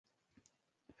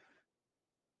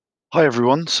Hi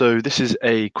everyone, so this is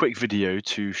a quick video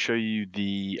to show you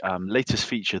the latest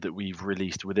feature that we've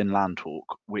released within LandHawk,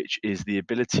 which is the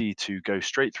ability to go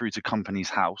straight through to company's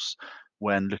house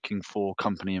when looking for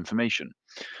company information.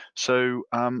 So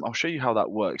I'll show you how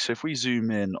that works. So if we zoom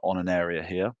in on an area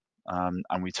here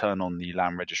and we turn on the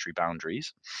Land Registry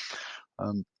Boundaries,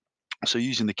 um, so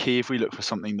using the key, if we look for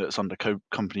something that's under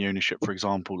company ownership, for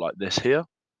example, like this here,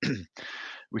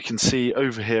 we can see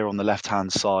over here on the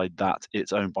left-hand side that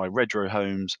it's owned by Redrow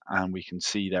Homes, and we can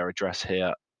see their address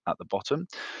here at the bottom.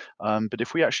 But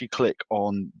if we actually click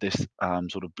on this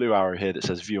sort of blue arrow here that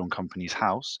says View on Company's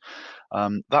House,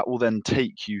 that will then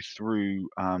take you through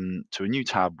to a new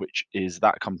tab, which is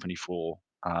that company for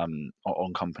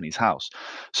on Company's House.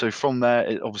 So from there,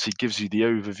 it obviously gives you the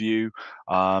overview.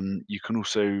 You can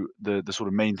also the sort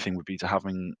of main thing would be to have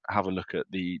a look at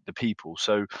the people.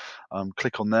 So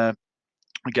click on there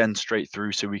again straight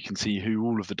through so we can see who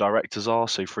all of the directors are.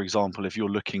 So for example, if you're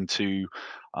looking to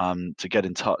get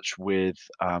in touch with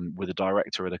a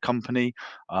director at a company,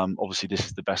 obviously this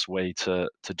is the best way to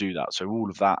do that. So all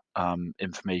of that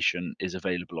information is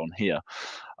available on here.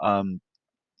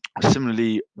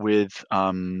 Similarly with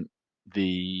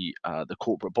the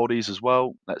corporate bodies as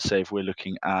well. Let's say if we're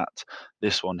looking at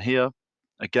this one here,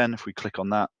 again if we click on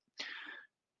that,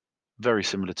 very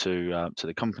similar to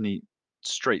the company,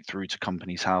 straight through to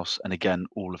company's house. And again,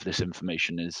 all of this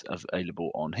information is available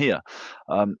on here.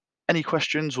 Any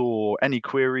questions or any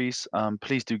queries,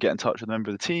 please do get in touch with a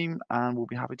member of the team and we'll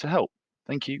be happy to help.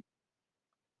 Thank you.